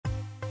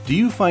Do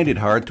you find it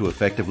hard to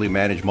effectively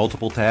manage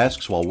multiple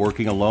tasks while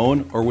working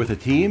alone or with a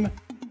team?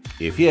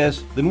 If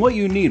yes, then what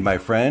you need, my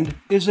friend,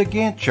 is a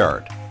Gantt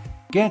chart.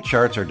 Gantt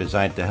charts are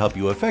designed to help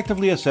you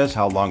effectively assess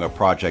how long a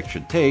project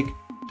should take,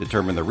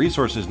 determine the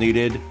resources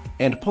needed,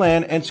 and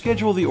plan and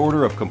schedule the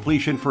order of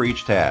completion for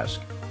each task.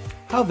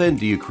 How then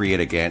do you create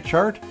a Gantt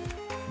chart?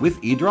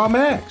 With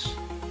EdrawMax.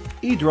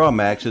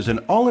 EdrawMax is an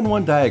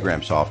all-in-one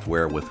diagram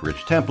software with rich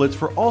templates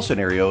for all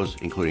scenarios,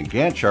 including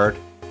Gantt chart,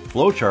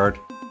 flowchart,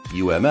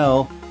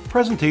 UML,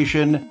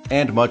 presentation,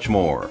 and much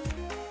more.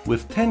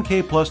 With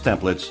 10K plus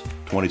templates,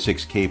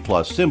 26K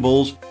plus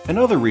symbols, and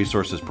other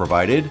resources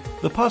provided,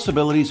 the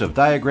possibilities of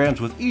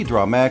diagrams with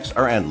EdrawMax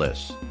are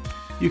endless.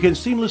 You can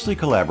seamlessly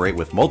collaborate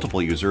with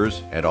multiple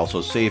users and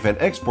also save and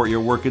export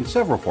your work in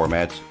several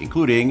formats,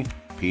 including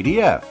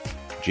PDF,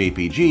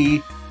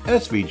 JPG,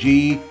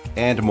 SVG,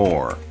 and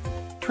more.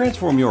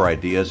 Transform your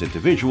ideas into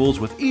visuals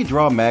with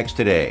EdrawMax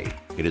today.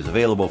 It is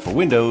available for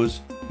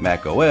Windows,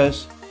 Mac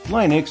OS,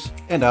 Linux,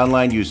 and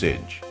online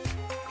usage.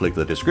 Click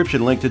the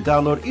description link to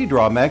download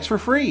EdrawMax for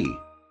free.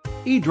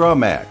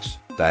 EdrawMax,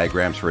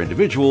 diagrams for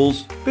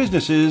individuals,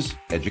 businesses,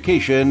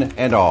 education,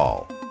 and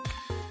all.